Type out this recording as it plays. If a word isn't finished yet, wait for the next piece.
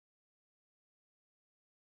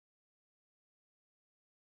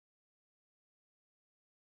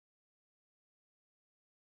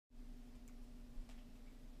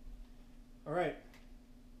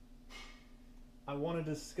I want to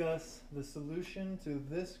discuss the solution to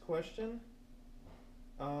this question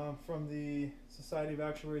from the Society of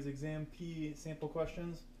Actuaries Exam P sample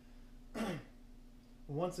questions.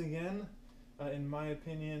 Once again, in my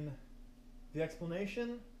opinion, the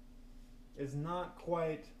explanation is not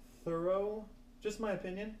quite thorough. Just my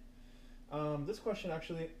opinion. This question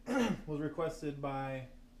actually was requested by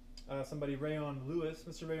somebody, Rayon Lewis.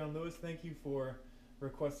 Mr. Rayon Lewis, thank you for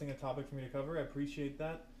requesting a topic for me to cover. I appreciate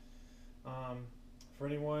that. For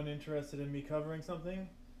anyone interested in me covering something,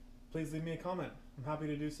 please leave me a comment. I'm happy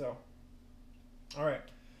to do so. All right.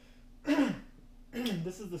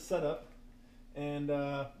 This is the setup, and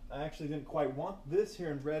I actually didn't quite want this here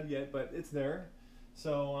in red yet, but it's there.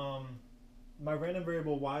 So my random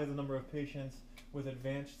variable y is the number of patients with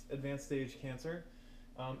advanced stage cancer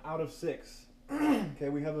out of 6. Okay,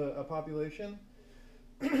 we have a population,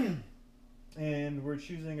 and we're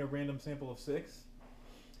choosing a random sample of 6.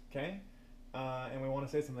 Okay, and we want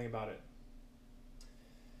to say something about it.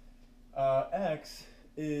 X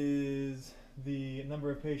is the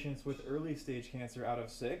number of patients with early stage cancer out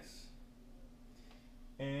of 6.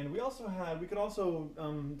 And we could also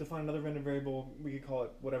define another random variable. We could call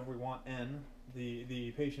it whatever we want, n,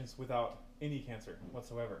 the patients without any cancer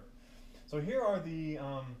whatsoever. So here are the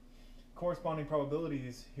corresponding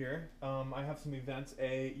probabilities here. I have some events,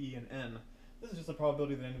 A, E, and N. This is just a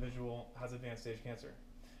probability that an individual has advanced stage cancer.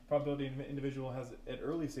 Probability an individual has at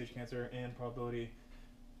early stage cancer, and probability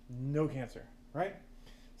no cancer, right?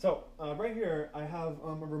 So right here I have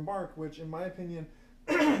a remark which, in my opinion,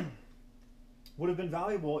 would have been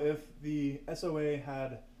valuable if the SOA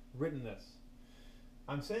had written this.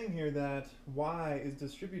 I'm saying here that y is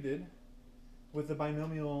distributed with the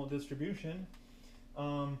binomial distribution,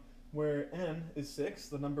 where n is 6,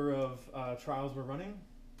 the number of trials we're running,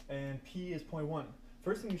 and p is 0.1.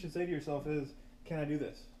 First thing you should say to yourself is, can I do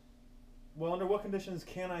this? Well, under what conditions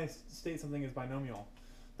can I state something is binomial?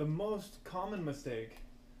 The most common mistake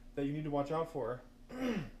that you need to watch out for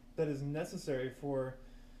that is necessary for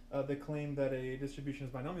the claim that a distribution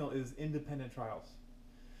is binomial is independent trials.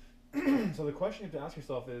 So the question you have to ask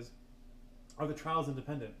yourself is, are the trials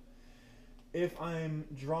independent? If I'm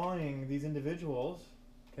drawing these individuals,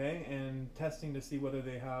 okay, and testing to see whether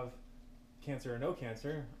they have cancer or no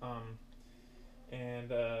cancer,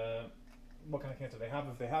 and what kind of cancer they have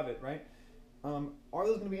if they have it, right? Are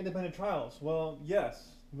those going to be independent trials? Well,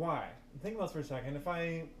 yes. Why? Think about this for a second. If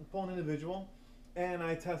I pull an individual and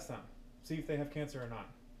I test them, see if they have cancer or not,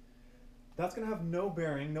 that's going to have no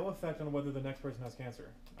bearing, no effect on whether the next person has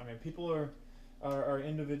cancer. I mean, people are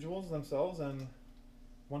individuals themselves, and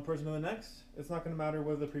one person to the next, it's not going to matter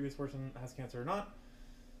whether the previous person has cancer or not.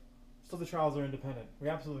 So the trials are independent. We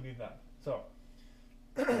absolutely need that. So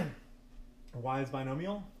y is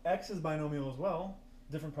binomial. X is binomial as well.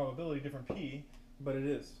 Different probability, different p, but it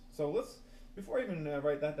is. So before I even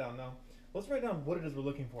write that down now, let's write down what it is we're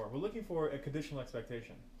looking for. We're looking for a conditional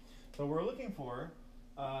expectation. So we're looking for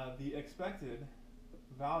the expected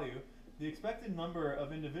value, the expected number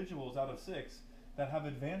of individuals out of 6 that have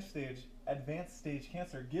advanced stage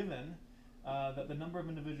cancer, given that the number of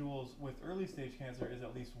individuals with early stage cancer is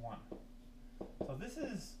at least 1. So this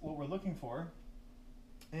is what we're looking for.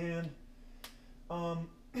 And of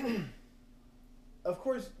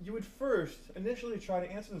course, you would first initially try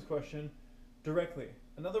to answer this question directly.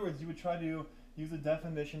 In other words, you would try to use the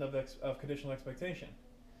definition of conditional expectation.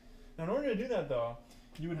 Now, in order to do that, though,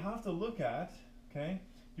 you would have to look at, okay,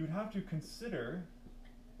 you would have to consider,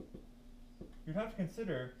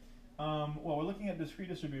 well, we're looking at discrete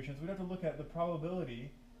distributions. We'd have to look at the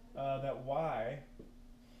probability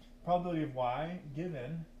probability of y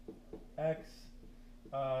given x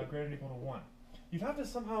greater than or equal to 1. You'd have to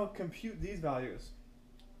somehow compute these values.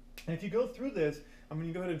 And if you go through this, I'm going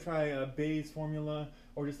to go ahead and try a Bayes formula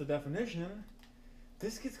or just a definition.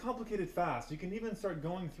 This gets complicated fast. You can even start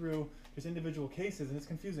going through just individual cases, and it's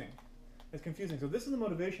confusing. It's confusing. So this is the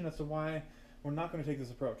motivation as to why we're not going to take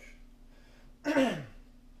this approach.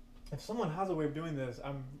 If someone has a way of doing this,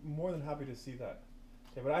 I'm more than happy to see that.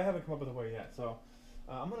 Okay, but I haven't come up with a way yet. So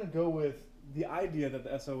I'm going to go with the idea that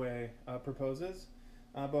the SOA proposes.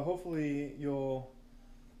 But hopefully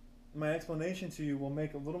my explanation to you will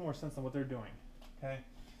make a little more sense on what they're doing. Okay.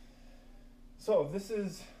 So this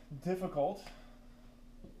is difficult.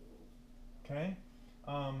 Okay.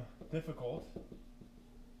 Difficult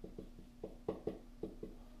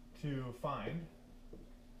to find.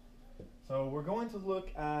 So we're going to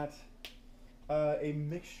look at a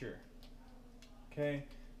mixture. Okay.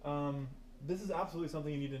 This is absolutely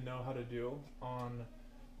something you need to know how to do on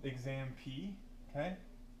exam P. Okay,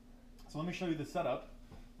 so let me show you the setup.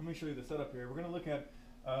 Let me show you the setup here. We're going to look at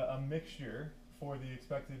a mixture for the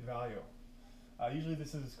expected value. Usually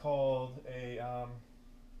this is called a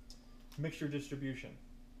mixture distribution.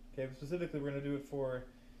 Okay, but specifically we're going to do it for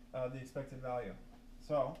the expected value.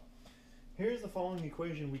 So here's the following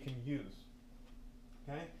equation we can use.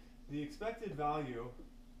 Okay, the expected value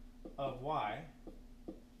of y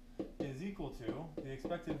is equal to the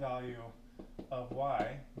expected value of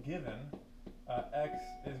y given x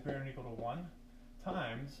is greater than or equal to 1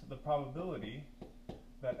 times the probability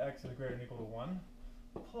that x is greater than or equal to 1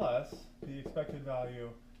 plus the expected value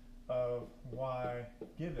of y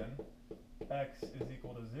given x is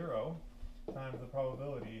equal to 0 times the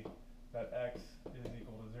probability that x is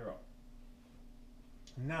equal to 0.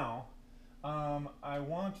 Now, I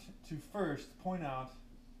want to first point out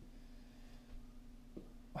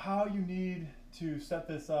how you need to set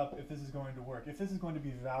this up if this is going to work, if this is going to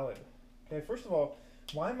be valid. Okay, first of all,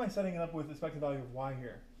 why am I setting it up with expected value of y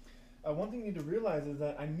here? One thing you need to realize is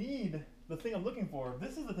that I need the thing I'm looking for.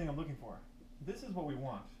 This is the thing I'm looking for. This is what we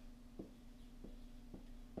want.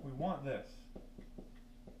 We want this.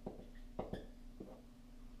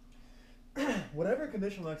 Whatever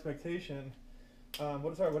conditional expectation,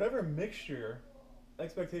 whatever mixture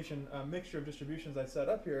of distributions I set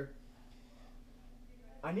up here,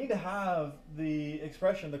 I need to have the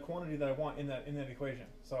expression, the quantity that I want in that equation.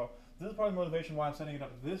 So this is part of the motivation why I'm setting it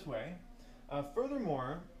up this way.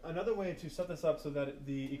 Furthermore, another way to set this up so that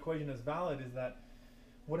the equation is valid is that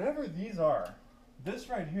whatever these are, this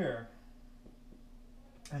right here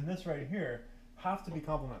and this right here have to be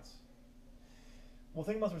complements. Well,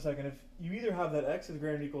 think about this for a second. If you either have that x is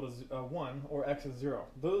greater than or equal to 1 or x is 0,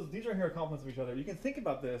 these right here are complements of each other. You can think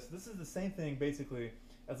about this. This is the same thing basically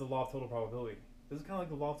as the law of total probability. This is kind of like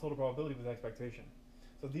the law of total probability with expectation.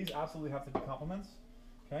 So these absolutely have to be complements,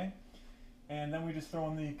 okay? And then we just throw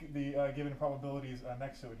in the given probabilities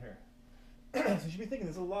next to it here. So you should be thinking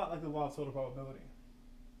this is a lot like the law of total probability.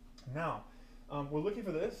 Now, we're looking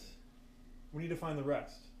for this. We need to find the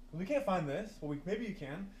rest. We can't find this. Well, maybe you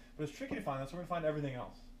can, but it's tricky to find this, so we're going to find everything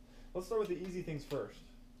else. Let's start with the easy things first.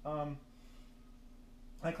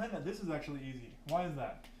 I claim that this is actually easy. Why is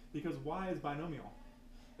that? Because y is binomial.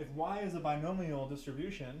 If y is a binomial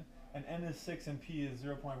distribution and n is 6 and p is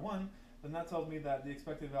 0.1, then that tells me that the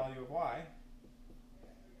expected value of y,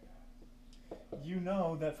 you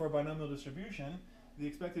know that for a binomial distribution, the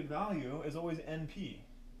expected value is always np.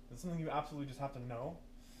 That's something you absolutely just have to know.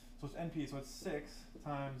 So it's np, so it's 6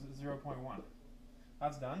 times 0.1.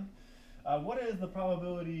 That's done. What is the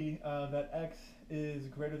probability that x is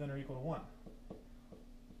greater than or equal to 1?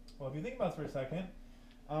 Well, if you think about this for a second,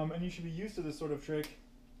 and you should be used to this sort of trick,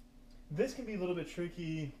 this can be a little bit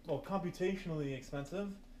tricky, well, computationally expensive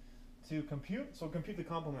to compute, so compute the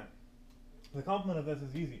complement. The complement of this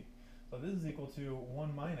is easy. So this is equal to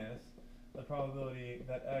 1 minus the probability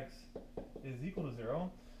that x is equal to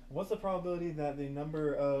 0. What's the probability that the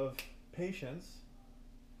number of patients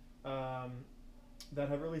that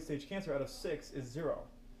have early stage cancer out of 6 is 0?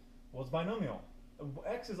 Well, it's binomial.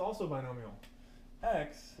 X is also binomial.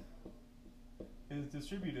 X is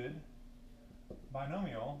distributed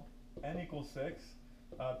binomial, n equals 6,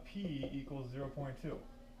 p equals 0.2.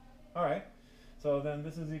 All right, so then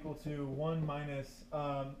this is equal to 1 minus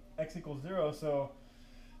x equals 0, so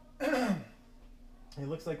it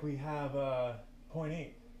looks like we have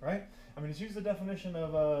 0.8, right? I mean, just use the definition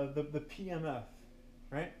of the PMF,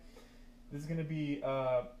 right? This is going to be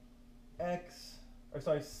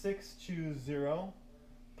 6 choose 0,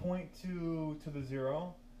 0.2 to the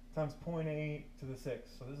 0 times 0.8 to the 6.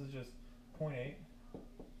 So this is just 0.8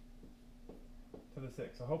 to the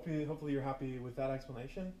 6. So hopefully you're happy with that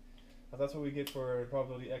explanation. That's what we get for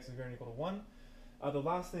probability x is greater than or equal to 1. The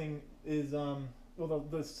last thing is, well,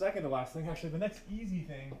 the second to last thing, actually, the next easy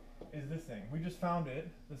thing is this thing. We just found it.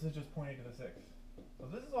 This is just 0.8 to the 6. So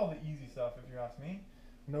this is all the easy stuff, if you ask me.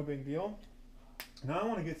 No big deal. Now I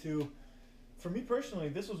want to get to, for me personally,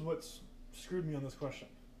 this was what screwed me on this question,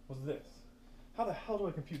 was this. How the hell do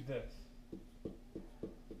I compute this?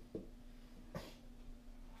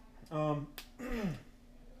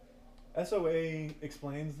 SOA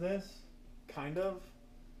explains this, kind of.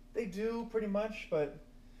 They do, pretty much, but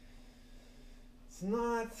it's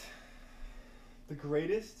not the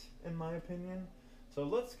greatest, in my opinion. So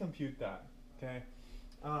let's compute that, okay?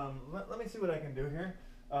 Let me see what I can do here.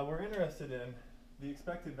 We're interested in the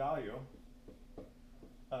expected value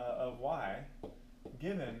of y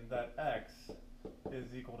given that x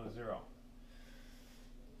is equal to 0.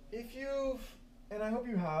 If you've, and I hope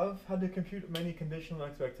you have, had to compute many conditional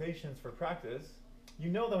expectations for practice, you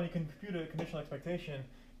know that when you compute a conditional expectation,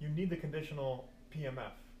 you need the conditional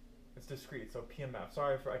PMF. It's discrete, so PMF.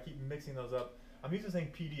 Sorry I keep mixing those up. I'm used to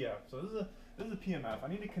saying PDF. So this This is a PMF. I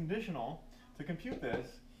need a conditional. To compute this,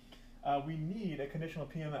 we need a conditional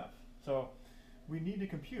PMF. So we need to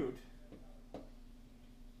compute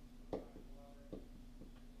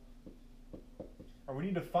or we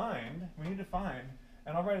need to find,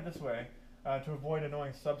 and I'll write it this way to avoid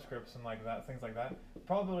annoying subscripts and like that, things like that.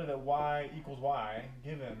 Probability that y equals y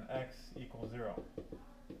given x equals 0.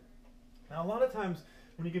 Now a lot of times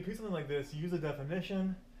when you compute something like this, you use a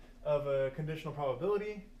definition of a conditional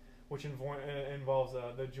probability, which involves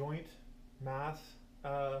the joint mass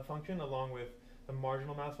function along with the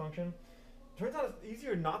marginal mass function. Turns out it's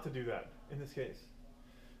easier not to do that in this case.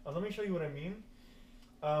 Let me show you what I mean.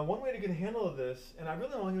 One way to get a handle of this, and I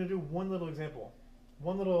really only going to do one little example,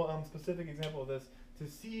 one little specific example of this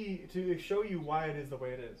to show you why it is the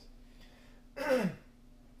way it is.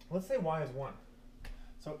 Let's say y is 1.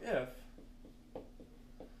 So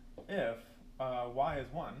if y is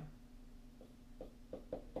 1,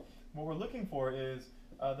 what we're looking for is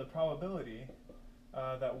the probability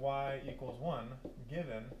that y equals 1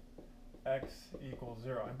 given x equals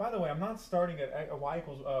 0. And by the way, I'm not starting at y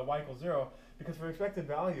equals 0 because for expected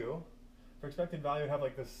value, it'd have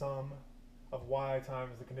like the sum of y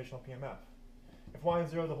times the conditional PMF. If y is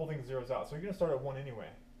 0, the whole thing zeroes out. So you're going to start at 1 anyway.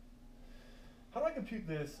 How do I compute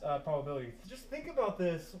this probability? Just think about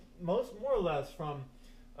this more or less from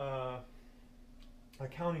a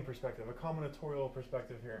counting perspective, a combinatorial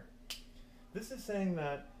perspective here. This is saying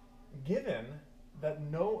that given that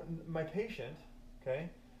my patient, okay,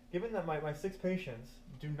 given that my 6 patients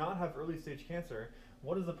do not have early stage cancer,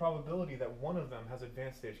 what is the probability that one of them has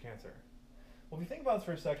advanced stage cancer? Well, if you think about this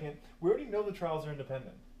for a second, we already know the trials are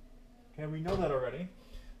independent. Okay, we know that already.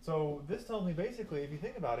 So this tells me basically, if you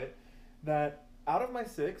think about it, that out of my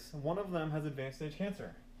 6, one of them has advanced stage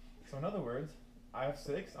cancer. So in other words, I have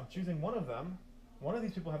 6, I'm choosing one of them. One of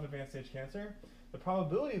these people have advanced stage cancer. The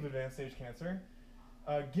probability of advanced stage cancer,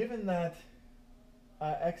 given that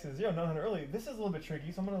x is 0, not early, this is a little bit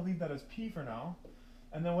tricky, so I'm going to leave that as p for now.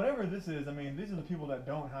 And then whatever this is, I mean, these are the people that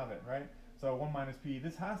don't have it, right? So 1 minus p,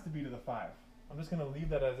 this has to be to the 5. I'm just going to leave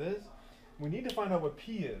that as is. We need to find out what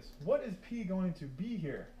p is. What is p going to be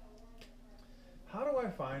here? How do I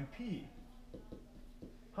find p?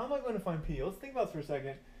 How am I going to find p? Let's think about this for a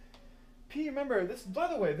second. P, remember, this, by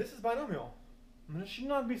the way, this is binomial. This should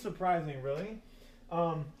not be surprising, really.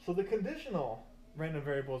 So the conditional random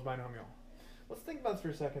variable is binomial. Let's think about this for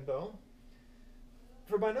a second, though.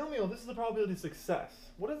 For binomial, this is the probability of success.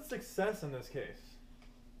 What is a success in this case?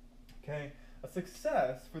 Okay, a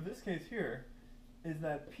success for this case here is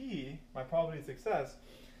that P, my probability of success,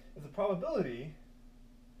 is the probability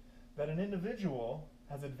that an individual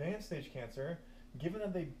has advanced stage cancer given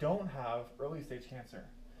that they don't have early stage cancer.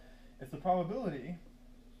 It's the probability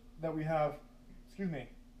that we have,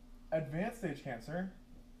 advanced stage cancer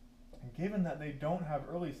given that they don't have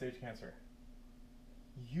early stage cancer.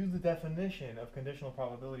 Use the definition of conditional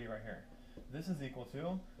probability right here. This is equal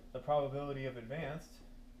to the probability of advanced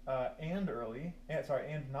and not early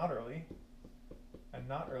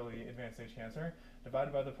advanced stage cancer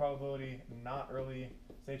divided by the probability not early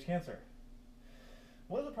stage cancer.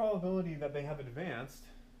 What is the probability that they have advanced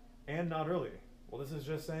and not early? Well, this is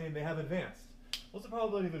just saying they have advanced. What's the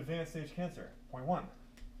probability of advanced stage cancer? 0.1.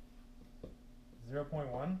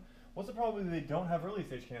 0.1. What's the probability they don't have early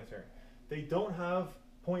stage cancer? They don't have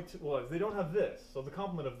 0.2, well, they don't have this, so the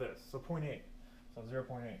complement of this, so 0.8. So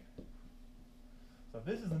 0.8. So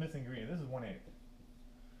this is the missing ingredient. This is 1/8.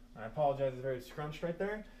 I apologize, it's very scrunched right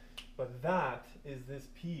there, but that is this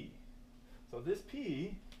P. So this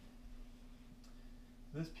P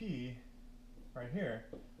right here,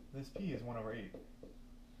 this P is 1/8.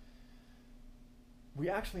 We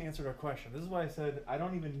actually answered our question. This is why I said I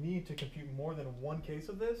don't even need to compute more than one case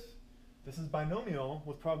of this. This is binomial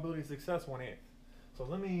with probability of success 1/8. So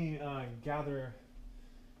let me gather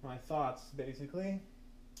my thoughts, basically.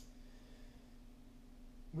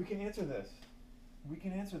 We can answer this. We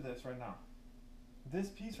can answer this right now. This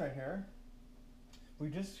piece right here, we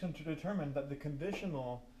just determined that the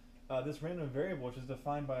conditional, this random variable, which is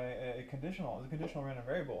defined by a conditional random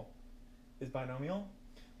variable, is binomial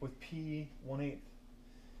with p 1/8.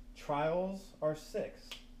 Trials are 6.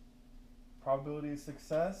 Probability of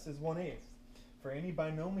success is 1/8. For any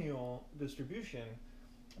binomial distribution,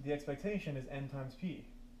 the expectation is n times p,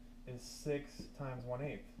 is 6 times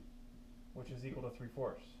 1/8, which is equal to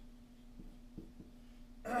 3/4.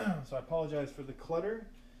 So I apologize for the clutter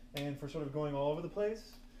and for sort of going all over the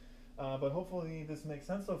place, but hopefully this makes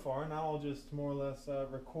sense so far. Now I'll just more or less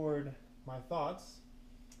record my thoughts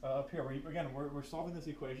up here. We're solving this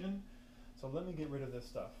equation, so let me get rid of this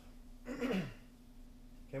stuff.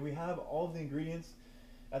 Okay, we have all of the ingredients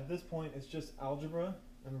At this point, it's just algebra,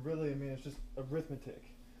 and really, I mean, it's just arithmetic.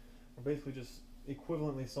 We're basically just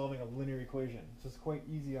equivalently solving a linear equation. So it's quite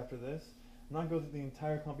easy after this. I'm not going to go through the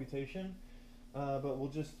entire computation, but we'll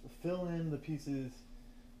just fill in the pieces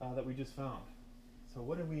that we just found. So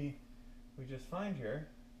what did we just find here?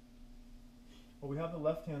 Well, we have the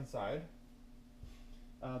left-hand side.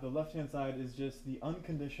 The left-hand side is just the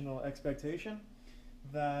unconditional expectation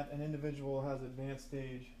that an individual has advanced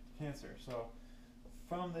stage cancer. So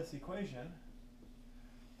from this equation,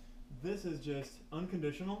 this is just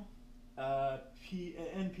unconditional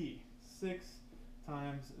NP, 6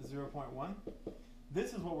 times 0.1.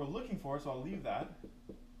 This is what we're looking for, so I'll leave that.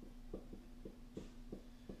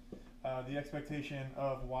 The expectation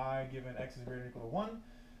of y given x is greater than or equal to 1.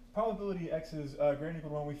 Probability x is greater than or equal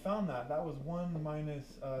to 1, we found that. That was 1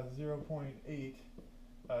 minus 0.8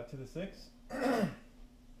 to the 6.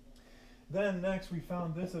 Then next we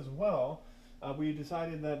found this as well. We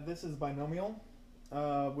decided that this is binomial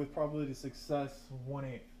with probability of success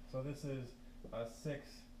 1/8. So this is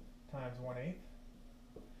 6 times 1/8.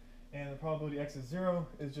 And the probability x is 0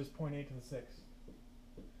 is just 0.8 to the 6.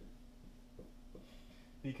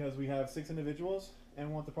 Because we have 6 individuals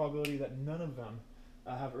and want the probability that none of them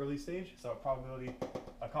have early stage. So probability,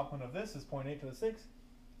 a complement of this is 0.8 to the 6.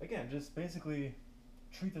 Again, just basically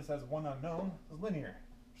treat this as one unknown, as linear.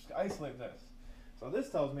 Just isolate this. So this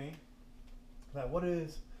tells me that what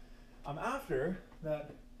is, I'm after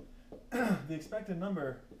that the expected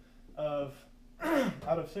number of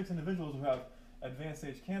out of 6 individuals who have advanced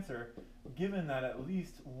stage cancer, given that at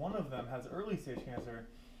least one of them has early stage cancer,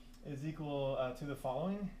 is equal to the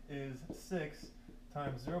following, is 6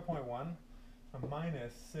 times 0.1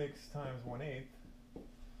 minus 6 times 1/8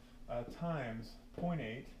 times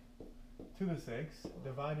 0.8 to the 6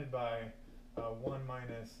 divided by 1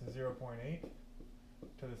 minus 0.8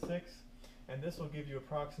 to the 6, and this will give you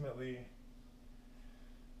approximately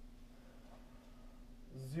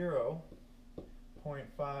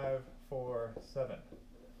 0.547.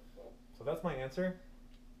 So that's my answer.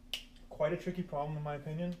 Quite a tricky problem in my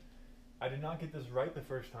opinion. I did not get this right the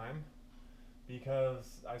first time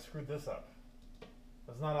because I screwed this up.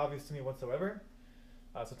 It's not obvious to me whatsoever.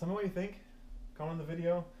 So tell me what you think, comment on the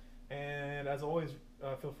video, and as always,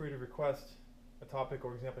 feel free to request a topic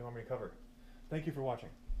or example you want me to cover. Thank you for watching.